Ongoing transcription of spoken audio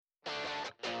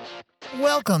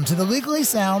Welcome to the Legally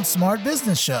Sound Smart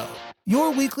Business Show,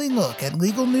 your weekly look at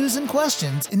legal news and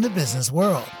questions in the business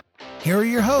world. Here are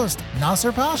your hosts,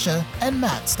 Nasser Pasha and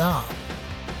Matt Staub.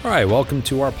 All right, welcome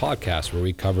to our podcast where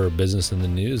we cover business in the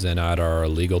news and add our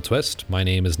legal twist. My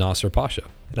name is Nasser Pasha.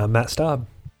 And I'm Matt Staub.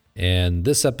 And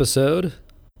this episode,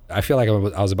 I feel like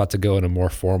I was about to go in a more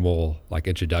formal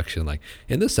introduction.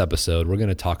 In this episode, we're going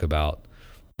to talk about,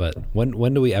 but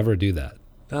when do we ever do that?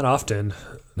 Not often.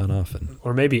 Not often.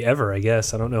 Or maybe ever, I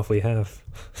guess. I don't know if we have.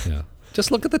 Yeah.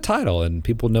 Just look at the title and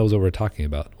people knows what we're talking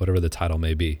about, whatever the title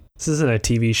may be. This isn't a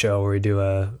TV show where we do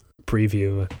a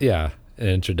preview. Yeah, an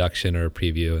introduction or a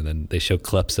preview, and then they show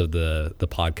clips of the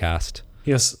podcast.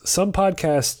 Yes, some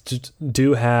podcasts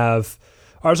do have,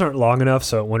 ours aren't long enough,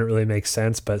 so it wouldn't really make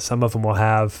sense, but some of them will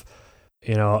have,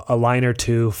 a line or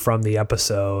two from the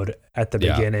episode at the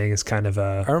beginning is kind of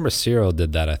a... I remember Serial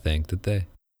did that, I think. Did they?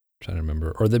 I'm trying to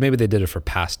remember. Or maybe they did it for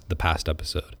the past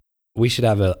episode. We should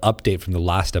have an update from the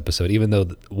last episode, even though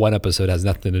one episode has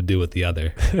nothing to do with the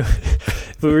other.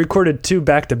 If we recorded two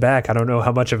back-to-back, I don't know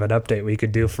how much of an update we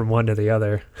could do from one to the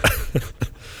other.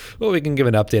 Well, we can give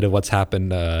an update of what's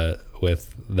happened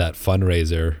with that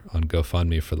fundraiser on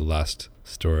GoFundMe for the last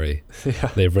story. Yeah.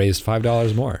 They've raised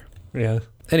 $5 more. Yeah.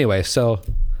 Anyway, so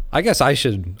I guess I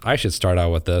should start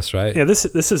out with this, right? Yeah, this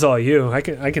is all you. I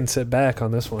can sit back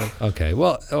on this one. Okay.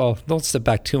 Well, don't sit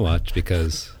back too much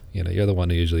because... you're the one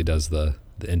who usually does the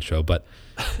intro. But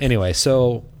anyway,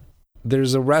 so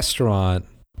there's a restaurant.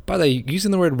 By the way,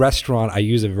 using the word restaurant, I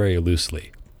use it very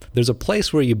loosely. There's a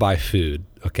place where you buy food,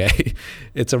 okay?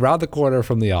 It's around the corner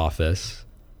from the office,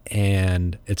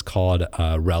 and it's called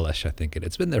Relish, I think.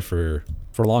 It's been there for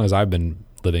as long as I've been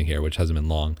living here, which hasn't been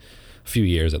long, a few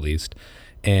years at least.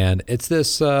 And it's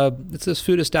this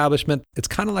food establishment. It's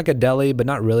kind of like a deli, but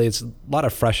not really. It's a lot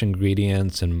of fresh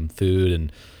ingredients and food,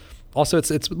 and also,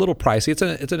 it's a little pricey.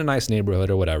 It's in a nice neighborhood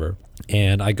or whatever.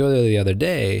 And I go there the other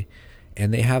day,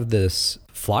 and they have this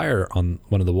flyer on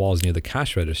one of the walls near the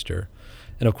cash register.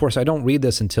 And of course, I don't read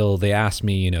this until they ask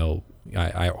me.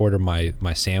 I order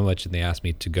my sandwich, and they ask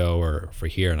me to go or for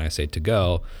here, and I say to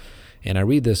go. And I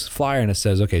read this flyer, and it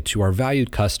says, "Okay, to our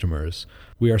valued customers,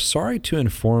 we are sorry to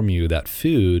inform you that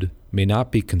food may not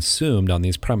be consumed on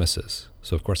these premises."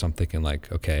 So of course, I'm thinking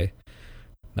okay,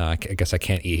 no, I guess I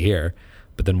can't eat here.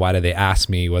 But then why do they ask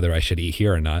me whether I should eat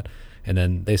here or not? And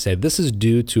then they say, this is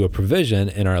due to a provision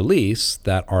in our lease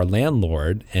that our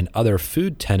landlord and other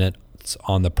food tenants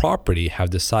on the property have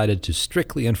decided to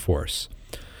strictly enforce.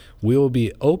 We will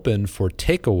be open for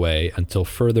takeaway until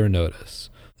further notice.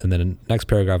 And then in the next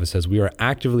paragraph, it says, we are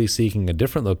actively seeking a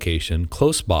different location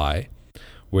close by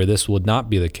where this will not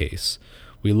be the case.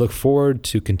 We look forward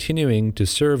to continuing to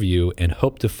serve you and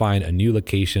hope to find a new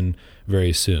location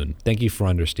very soon. Thank you for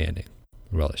understanding.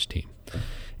 Relish team.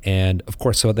 And of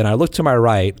course, so then I look to my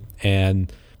right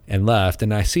and left,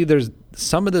 and I see there's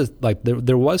some of the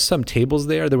there was some tables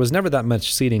there. There was never that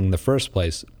much seating in the first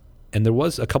place, and there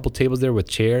was a couple tables there with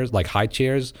chairs, like high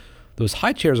chairs. Those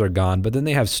high chairs are gone, but then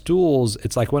they have stools.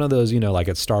 It's like one of those, like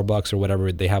at Starbucks or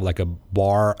whatever, they have like a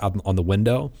bar out on the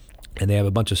window, and they have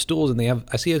a bunch of stools, and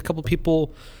I see a couple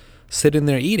people sitting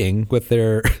there eating with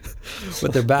their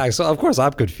with their bags. So of course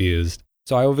I'm confused.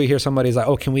 So I overhear somebody's like,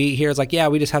 "Oh, can we eat here?" It's like, "Yeah,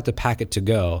 we just have to pack it to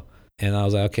go." And I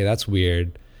was like, "Okay, that's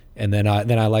weird." And then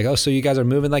I like, "Oh, so you guys are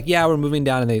moving?" Like, "Yeah, we're moving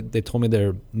down." And they told me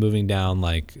they're moving down.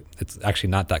 Like, it's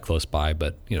actually not that close by,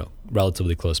 but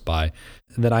relatively close by.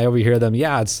 And then I overhear them.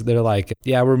 They're like,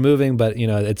 "Yeah, we're moving, but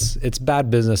it's bad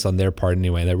business on their part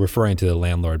anyway." They're referring to the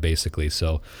landlord basically.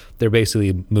 So they're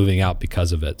basically moving out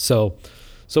because of it.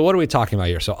 So what are we talking about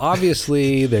here? So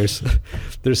obviously there's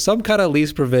some kind of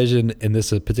lease provision in this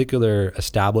particular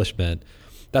establishment.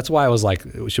 That's why I was like,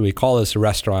 should we call this a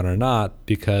restaurant or not?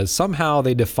 Because somehow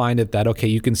they defined it that, okay,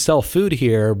 you can sell food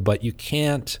here, but you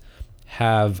can't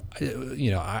have,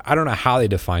 I don't know how they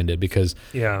defined it, because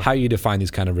how you define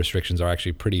these kind of restrictions are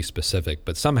actually pretty specific.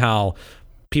 But somehow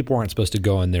people aren't supposed to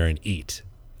go in there and eat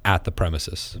at the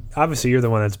premises. Obviously, you're the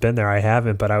one that's been there. I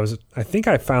haven't, but I think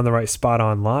I found the right spot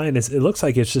online. It looks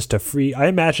like it's just a free. I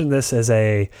imagine this as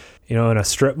in a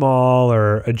strip mall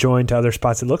or adjoined to other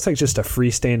spots. It looks like just a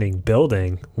freestanding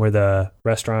building where the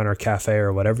restaurant or cafe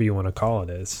or whatever you want to call it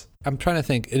is. I'm trying to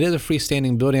think. It is a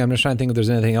freestanding building. I'm just trying to think if there's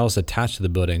anything else attached to the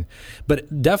building.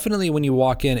 But definitely when you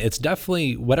walk in, it's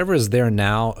definitely whatever is there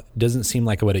now doesn't seem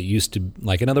like what it used to.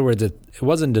 Like, in other words, it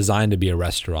wasn't designed to be a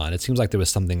restaurant. It seems like there was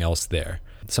something else there.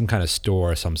 Some kind of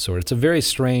store of some sort. It's a very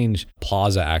strange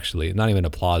plaza, actually. Not even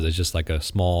a plaza. It's just like a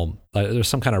small, there's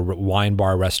some kind of wine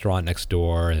bar restaurant next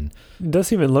door. And it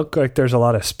doesn't even look like there's a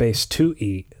lot of space to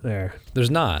eat there.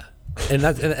 There's not. And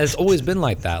it's always been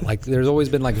like that. Like, there's always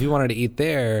been like, if you wanted to eat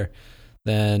there,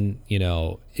 then you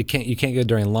can't go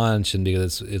during lunch, and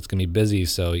because it's going to be busy,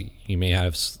 so you may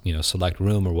have select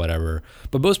room or whatever.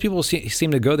 But most people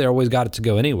seem to go there, always got it to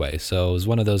go anyway. So it was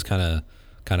one of those kind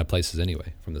of places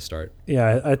anyway from the start.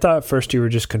 Yeah, I thought at first you were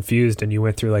just confused and you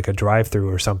went through like a drive-through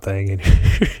or something, and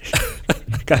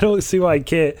I don't see why I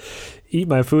can't eat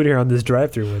my food here on this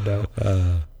drive-through window.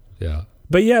 Yeah.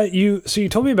 But yeah, you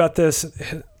told me about this.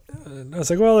 I was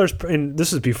like, well, and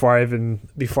this is before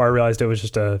I realized it was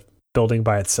just a building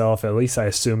by itself. At least I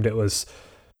assumed there was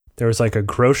like a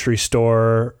grocery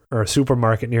store or a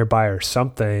supermarket nearby or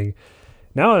something.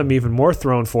 Now I'm even more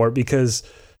thrown for it because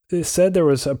it said there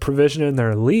was a provision in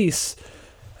their lease.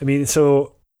 I mean,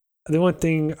 so the one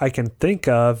thing I can think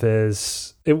of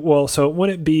is so it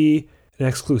wouldn't be an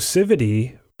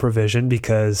exclusivity provision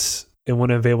because it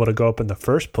wouldn't be able to go up in the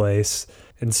first place.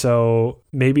 And so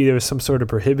maybe there was some sort of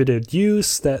prohibited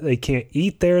use that they can't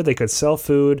eat there. They could sell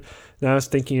food. Now I was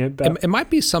thinking about... It might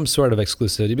be some sort of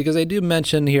exclusivity because they do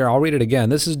mention here, I'll read it again.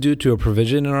 This is due to a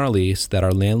provision in our lease that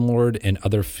our landlord and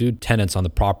other food tenants on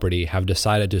the property have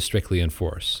decided to strictly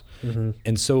enforce. Mm-hmm.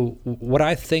 And so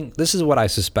this is what I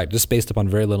suspect, just based upon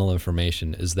very little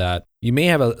information, is that you may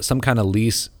have some kind of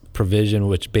lease provision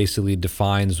which basically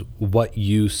defines what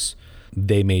use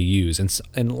they may use.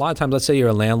 And a lot of times, let's say you're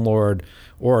a landlord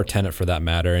or a tenant for that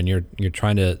matter, and you're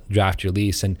trying to draft your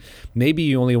lease, and maybe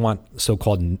you only want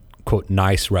so-called, quote,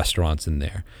 nice restaurants in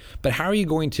there. But how are you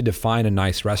going to define a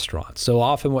nice restaurant? So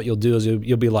often what you'll do is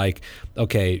you'll be like,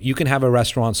 okay, you can have a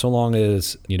restaurant so long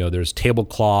as, there's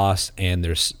tablecloths and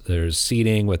there's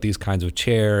seating with these kinds of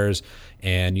chairs,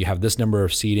 and you have this number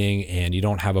of seating, and you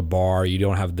don't have a bar, you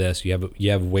don't have this,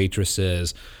 you have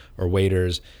waitresses or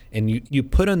waiters, and you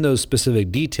put in those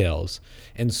specific details.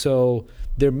 And so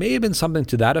there may have been something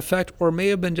to that effect, or may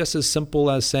have been just as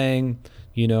simple as saying,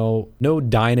 no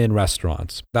dine-in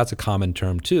restaurants. That's a common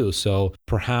term too. So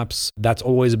perhaps that's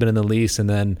always been in the lease, and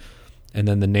then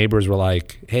the neighbors were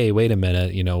like, hey, wait a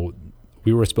minute,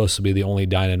 we were supposed to be the only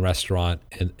dine-in restaurant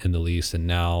in the lease, and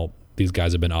now these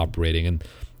guys have been operating. And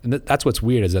that's what's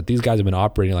weird, is that these guys have been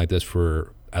operating like this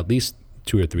for at least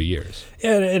 2 or 3 years.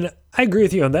 Yeah, and I agree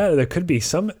with you on that. There could be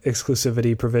some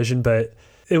exclusivity provision, but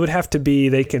it would have to be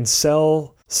they can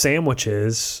sell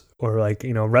sandwiches or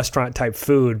restaurant type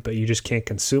food, but you just can't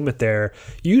consume it there.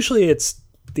 Usually it's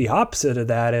the opposite of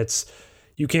that. It's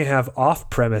you can't have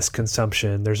off-premise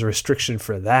consumption. There's a restriction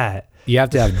for that. You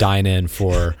have to have dine-in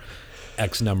for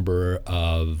X number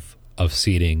of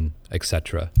seating,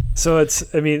 etc. So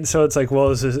it's like, well,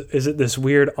 is it this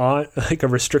weird a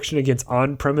restriction against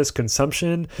on-premise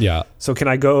consumption? Yeah. So can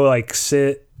I go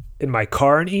sit in my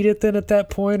car and eat it then at that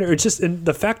point? Or it's just, and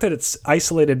the fact that it's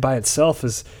isolated by itself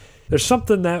there's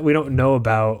something that we don't know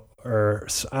about, or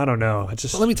I don't know.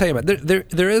 Let me tell you about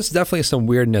there is definitely some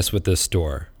weirdness with this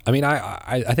store. I mean,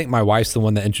 I think my wife's the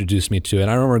one that introduced me to it.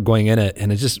 And I remember going in it,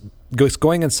 and it just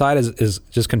going inside is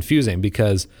just confusing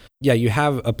because, yeah, you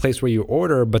have a place where you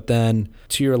order, but then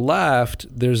to your left,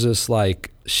 there's this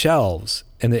shelves,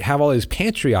 and they have all these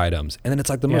pantry items, and then it's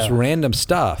the most random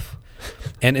stuff.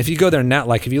 And if you go there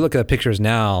now, if you look at the pictures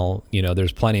now,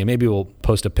 there's plenty, and maybe we'll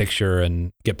post a picture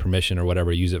and get permission or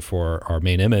whatever, use it for our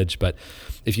main image. But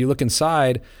if you look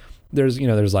inside, they have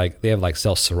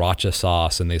sell sriracha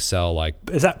sauce, and they sell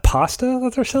is that pasta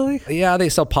that they're selling? Yeah, they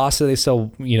sell pasta. They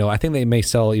sell, I think they may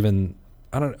sell even,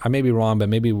 I may be wrong, but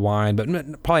maybe wine, but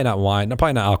probably not wine,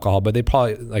 probably not alcohol, but they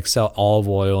probably sell olive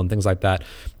oil and things like that.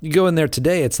 You go in there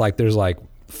today, it's there's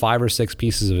 5 or 6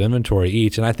 pieces of inventory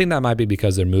each. And I think that might be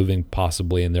because they're moving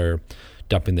possibly and they're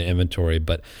dumping the inventory.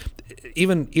 But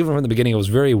even from the beginning, it was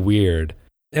very weird.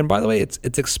 And by the way, it's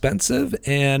expensive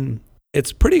and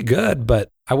it's pretty good, but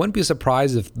I wouldn't be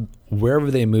surprised if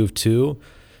wherever they move to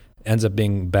ends up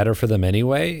being better for them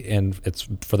anyway. And it's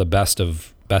for the best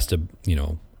of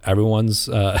everyone's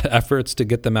efforts to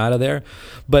get them out of there.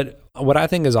 But what I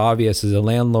think is obvious is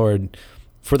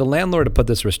for the landlord to put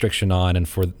this restriction on, and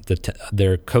for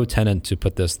their co-tenant to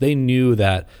put this, they knew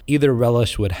that either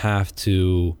Relish would have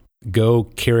to go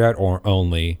carry out or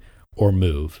only or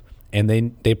move. And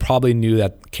they probably knew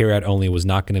that carry out only was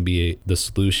not going to be the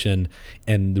solution.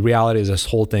 And the reality is this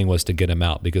whole thing was to get him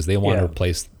out because they want to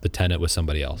replace the tenant with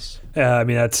somebody else. I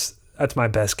mean, that's my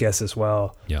best guess as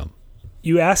well. Yeah.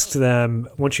 You asked them,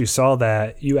 once you saw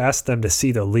that, you asked them to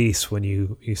see the lease when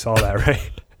you saw that,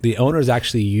 right? The owner's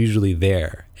actually usually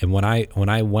there. And when I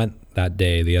went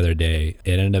the other day,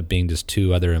 it ended up being just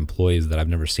 2 other employees that I've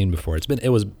never seen before. It's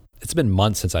been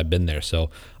months since I've been there, so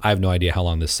I have no idea how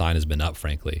long this sign has been up,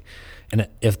 frankly. And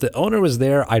if the owner was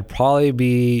there, I'd probably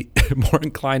be more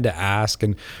inclined to ask,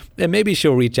 and maybe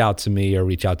she'll reach out to me or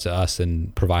reach out to us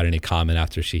and provide any comment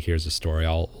after she hears the story.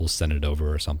 We'll send it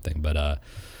over or something. But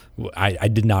I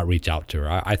did not reach out to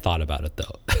her. I thought about it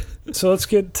though. So let's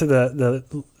get to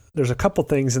there's a couple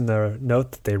things in the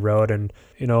note that they wrote, and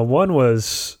one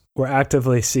was, we're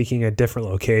actively seeking a different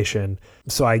location.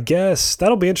 So I guess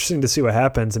that'll be interesting to see what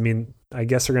happens. I mean, I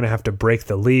guess they're going to have to break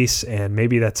the lease, and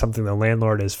maybe that's something the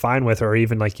landlord is fine with, or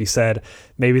even like you said,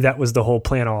 maybe that was the whole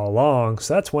plan all along.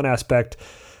 So that's one aspect.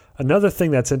 Another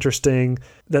thing that's interesting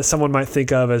that someone might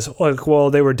think of is like, well,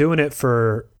 they were doing it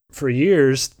for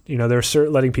years. They're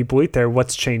letting people eat there.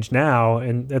 What's changed now?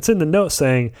 And that's in the note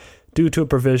saying, due to a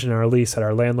provision in our lease that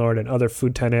our landlord and other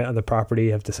food tenant on the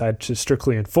property have decided to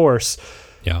strictly enforce.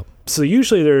 Yeah. So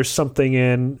usually there's something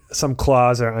in some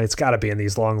clause, or it's got to be in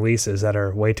these long leases that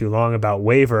are way too long, about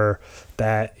waiver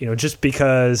that, just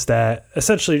because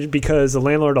the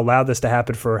landlord allowed this to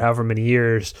happen for however many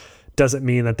years doesn't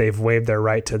mean that they've waived their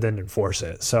right to then enforce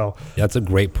it. So that's a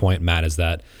great point, Matt, is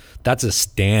that's a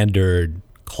standard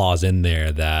clause in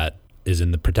there that is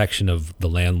in the protection of the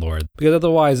landlord, because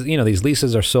otherwise, these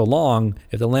leases are so long.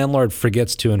 If the landlord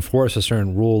forgets to enforce a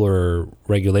certain rule or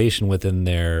regulation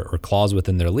or clause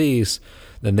within their lease,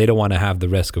 then they don't want to have the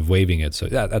risk of waiving it. So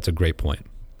that's a great point.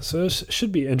 So this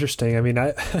should be interesting. I mean,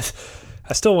 I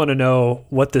still want to know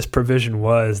what this provision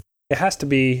was. It has to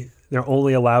be they're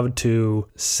only allowed to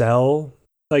sell.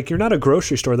 Like, you're not a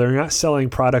grocery store. They're not selling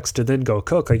products to then go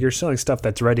cook. Like, you're selling stuff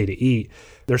that's ready to eat.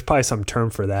 There's probably some term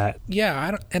for that.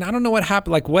 Yeah, I don't know what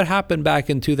happened. Like, what happened back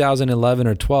in 2011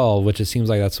 or 12, which it seems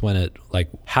like that's when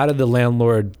how did the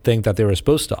landlord think that they were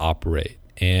supposed to operate?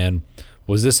 And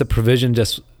was this a provision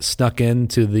just snuck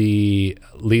into the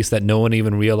lease that no one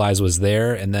even realized was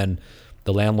there, and then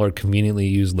the landlord conveniently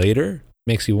used later?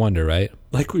 Makes you wonder, right?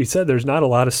 Like we said, there's not a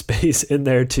lot of space in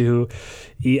there to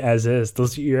eat as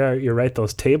is. You're right.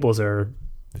 Those tables are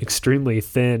extremely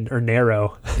thin or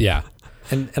narrow. Yeah.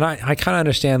 And I kind of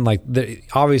understand, like,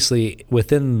 obviously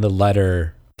within the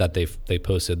letter that they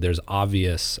posted, there's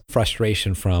obvious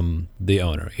frustration from the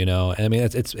owner, And I mean,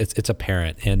 it's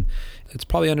apparent, and it's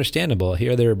probably understandable.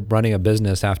 Here they're running a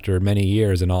business after many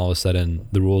years, and all of a sudden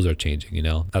the rules are changing,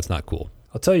 That's not cool.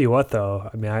 I'll tell you what, though.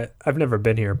 I mean, I've never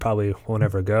been here, probably won't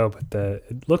ever go, but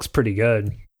it looks pretty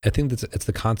good. I think it's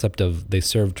the concept of they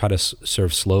try to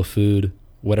serve slow food,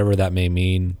 whatever that may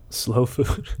mean. Slow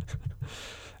food?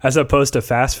 As opposed to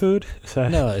fast food?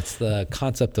 No, it's the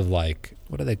concept of, like,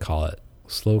 what do they call it?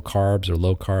 Slow carbs or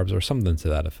low carbs or something to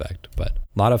that effect. But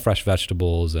a lot of fresh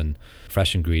vegetables and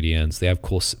fresh ingredients. They have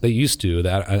they used to.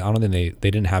 I don't think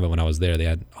they didn't have it when I was there. They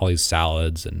had all these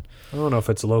salads. And I don't know if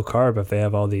it's low carb if they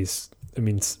have all these. I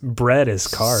mean, bread is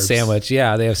carbs. Sandwich,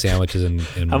 yeah, they have sandwiches.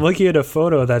 And I'm looking at a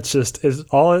photo that's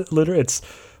it's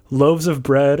loaves of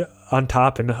bread on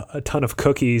top and a ton of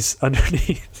cookies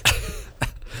underneath.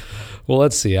 Well,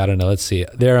 let's see. I don't know. Let's see.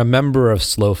 They're a member of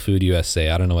Slow Food USA.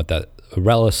 I don't know what that.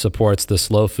 Relish supports the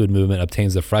slow food movement,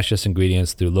 obtains the freshest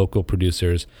ingredients through local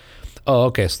producers. Oh,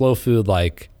 okay. Slow food,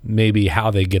 like maybe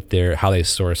how they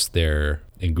source their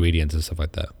ingredients and stuff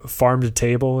like that. Farm to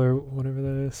table or whatever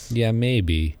that is. Yeah,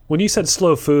 maybe. When you said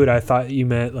slow food, I thought you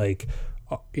meant like,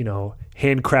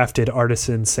 handcrafted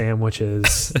artisan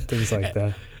sandwiches, things like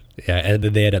that. Yeah, and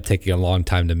they end up taking a long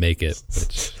time to make it,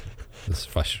 which is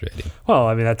frustrating. Well,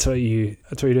 I mean, that's what you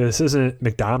do. This isn't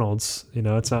McDonald's.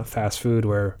 It's not fast food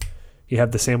where you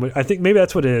have the sandwich. I think maybe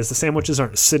that's what it is. The sandwiches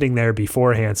aren't sitting there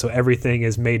beforehand, so everything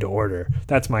is made to order.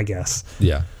 That's my guess.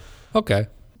 Yeah. Okay.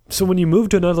 So when you move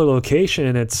to another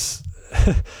location, it's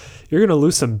you're going to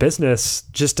lose some business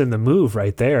just in the move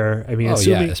right there. I mean,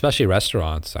 especially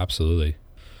restaurants. Absolutely.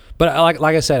 But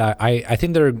like I said, I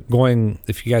think they're going,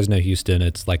 if you guys know Houston,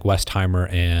 it's like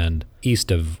Westheimer and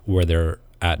east of where they're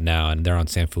at now, and they're on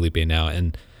San Felipe now.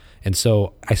 And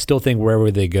so I still think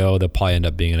wherever they go, they'll probably end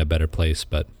up being in a better place,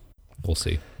 but we'll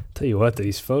see. Tell you what,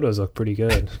 these photos look pretty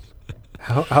good.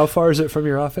 How far is it from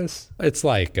your office? It's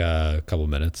like a couple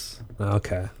minutes.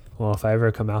 Okay. Well, if I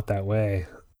ever come out that way,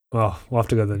 we'll have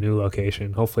to go to the new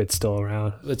location. Hopefully it's still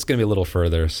around. It's going to be a little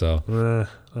further. So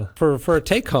for a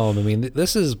take home, I mean,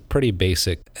 this is pretty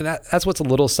basic. And that's what's a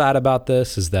little sad about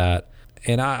this is that,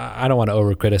 and I don't want to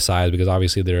over criticize because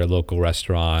obviously they're a local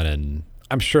restaurant and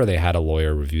I'm sure they had a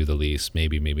lawyer review the lease.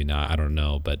 Maybe not. I don't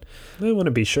know. But I want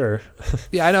to be sure.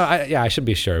 Yeah, I know. I should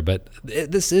be sure. But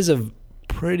this is a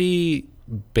pretty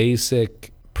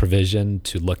basic provision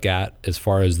to look at as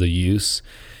far as the use.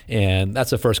 And that's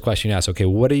the first question you ask. Okay,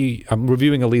 I'm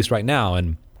reviewing a lease right now,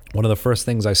 and one of the first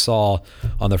things I saw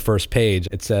on the first page,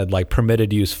 it said like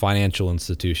permitted use financial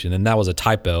institution, and that was a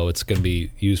typo. It's going to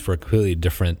be used for a completely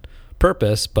different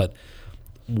purpose, but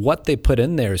what they put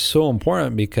in there is so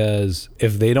important, because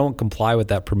if they don't comply with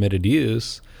that permitted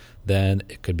use, then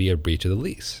it could be a breach of the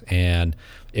lease. And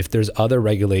if there's other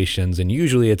regulations, and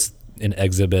usually it's in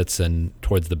exhibits and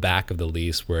towards the back of the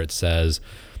lease where it says,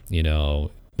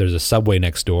 there's a Subway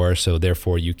next door, so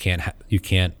therefore you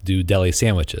can't do deli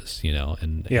sandwiches,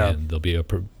 and there'll be a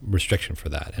restriction for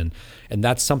that. And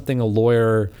that's something a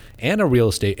lawyer and a real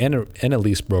estate and a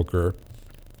lease broker,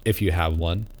 if you have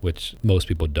one, which most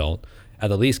people don't, at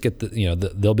the least get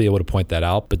they'll be able to point that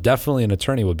out, but definitely an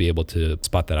attorney would be able to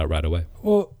spot that out right away.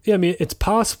 Well, yeah, I mean, it's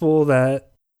possible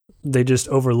that they just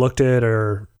overlooked it,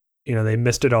 or they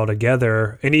missed it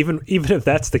altogether. And even if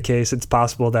that's the case, it's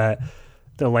possible that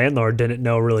the landlord didn't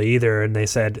know really either, and they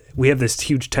said, we have this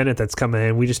huge tenant that's coming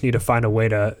in, we just need to find a way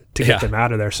to get them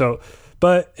out of there. So,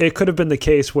 but it could have been the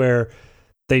case where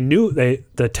they knew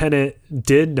the tenant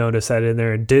did notice that in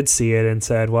there and did see it and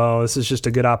said, well, this is just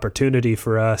a good opportunity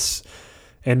for us.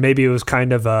 And maybe it was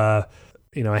kind of a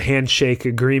handshake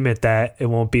agreement that it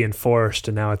won't be enforced,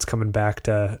 and now it's coming back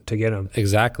to get them.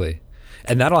 Exactly.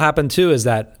 And that'll happen too, is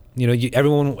that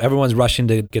everyone's rushing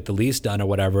to get the lease done or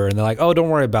whatever, and they're like, oh, don't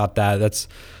worry about that, that's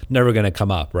never going to come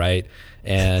up, right?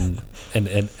 And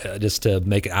just to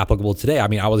make it applicable today, I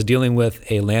mean, I was dealing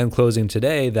with a land closing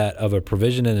today that of a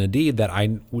provision in a deed that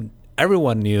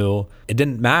everyone knew it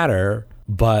didn't matter,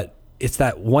 but it's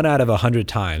that 1 out of 100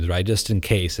 times, right? Just in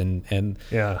case. And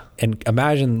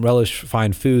imagine Relish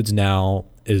Fine Foods now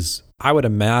is, I would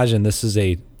imagine this is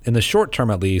in the short term,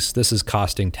 at least, this is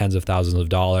costing tens of thousands of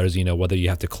dollars, whether you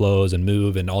have to close and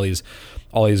move and all these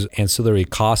ancillary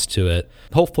costs to it.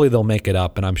 Hopefully they'll make it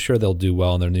up, and I'm sure they'll do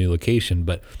well in their new location.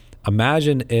 But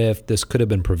imagine if this could have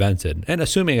been prevented, and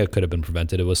assuming it could have been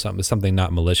prevented, it was something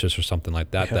not malicious or something like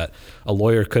that, that a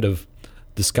lawyer could have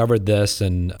discovered this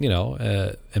and,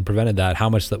 and prevented that. How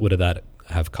much would that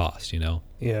have cost,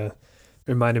 Yeah.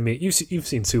 Reminded me, you've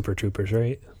seen Super Troopers,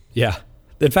 right? Yeah.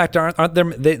 In fact, aren't there?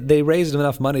 They raised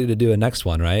enough money to do a next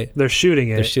one, right? They're shooting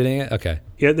it. They're shooting it. Okay.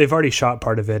 Yeah, they've already shot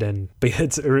part of it, but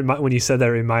when you said that,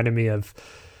 it reminded me of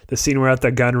the scene where at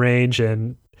the gun range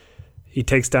and he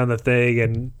takes down the thing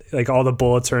and like all the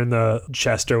bullets are in the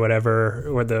chest or whatever,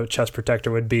 where the chest protector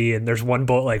would be, and there's one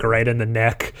bullet like right in the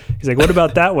neck. He's like, "What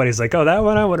about that one?" He's like, "Oh, that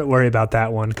one, I wouldn't worry about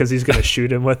that one," because he's gonna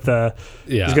shoot him with the.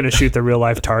 Yeah. He's gonna shoot the real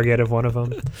life target of one of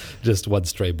them. Just one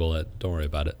stray bullet. Don't worry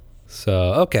about it.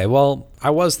 So, okay, well,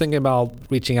 I was thinking about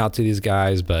reaching out to these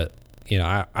guys, but,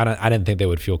 I didn't think they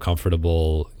would feel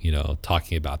comfortable,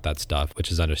 talking about that stuff,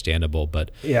 which is understandable.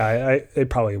 But yeah, they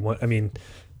probably want,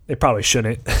 they probably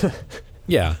shouldn't.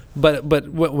 Yeah, but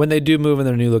when they do move in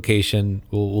their new location,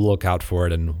 we'll look out for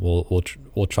it, and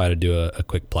we'll try to do a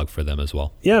quick plug for them as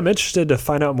well. Yeah, I'm interested to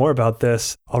find out more about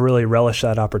this. I'll really relish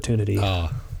that opportunity. Oh,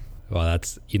 well,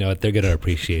 that's, they're going to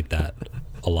appreciate that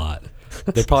a lot.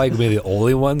 They're probably going to be the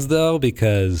only ones, though,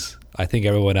 because I think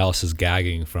everyone else is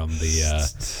gagging from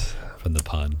the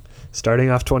pun. Starting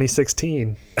off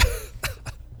 2016.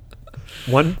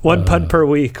 One pun per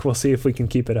week. We'll see if we can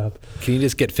keep it up. Can you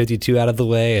just get 52 out of the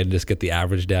way and just get the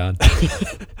average down?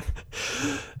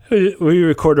 We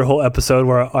record a whole episode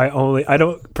where I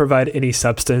don't provide any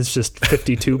substance, just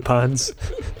 52 puns.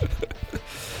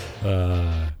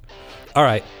 All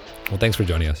right. Well, thanks for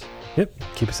joining us. Yep.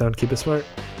 Keep it sound, keep it smart.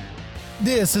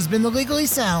 This has been the Legally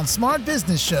Sound Smart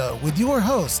Business Show with your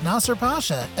hosts, Nasser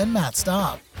Pasha and Matt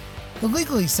Staub. The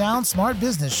Legally Sound Smart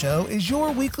Business Show is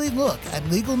your weekly look at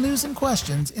legal news and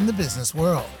questions in the business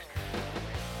world.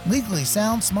 Legally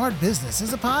Sound Smart Business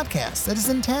is a podcast that is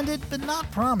intended but not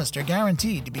promised or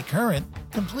guaranteed to be current,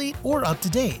 complete, or up to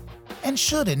date, and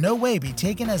should in no way be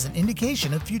taken as an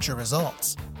indication of future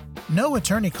results. No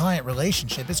attorney-client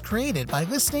relationship is created by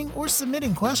listening or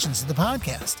submitting questions to the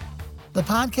podcast. The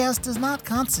podcast does not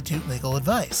constitute legal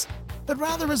advice, but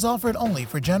rather is offered only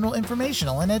for general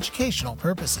informational and educational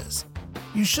purposes.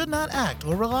 You should not act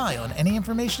or rely on any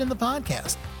information in the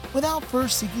podcast without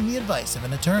first seeking the advice of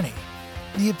an attorney.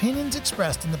 The opinions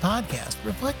expressed in the podcast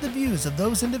reflect the views of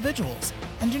those individuals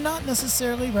and do not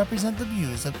necessarily represent the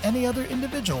views of any other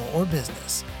individual or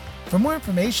business. For more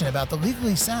information about the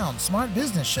Legally Sound Smart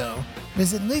Business Show,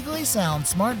 visit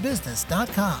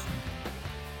LegallySoundSmartBusiness.com.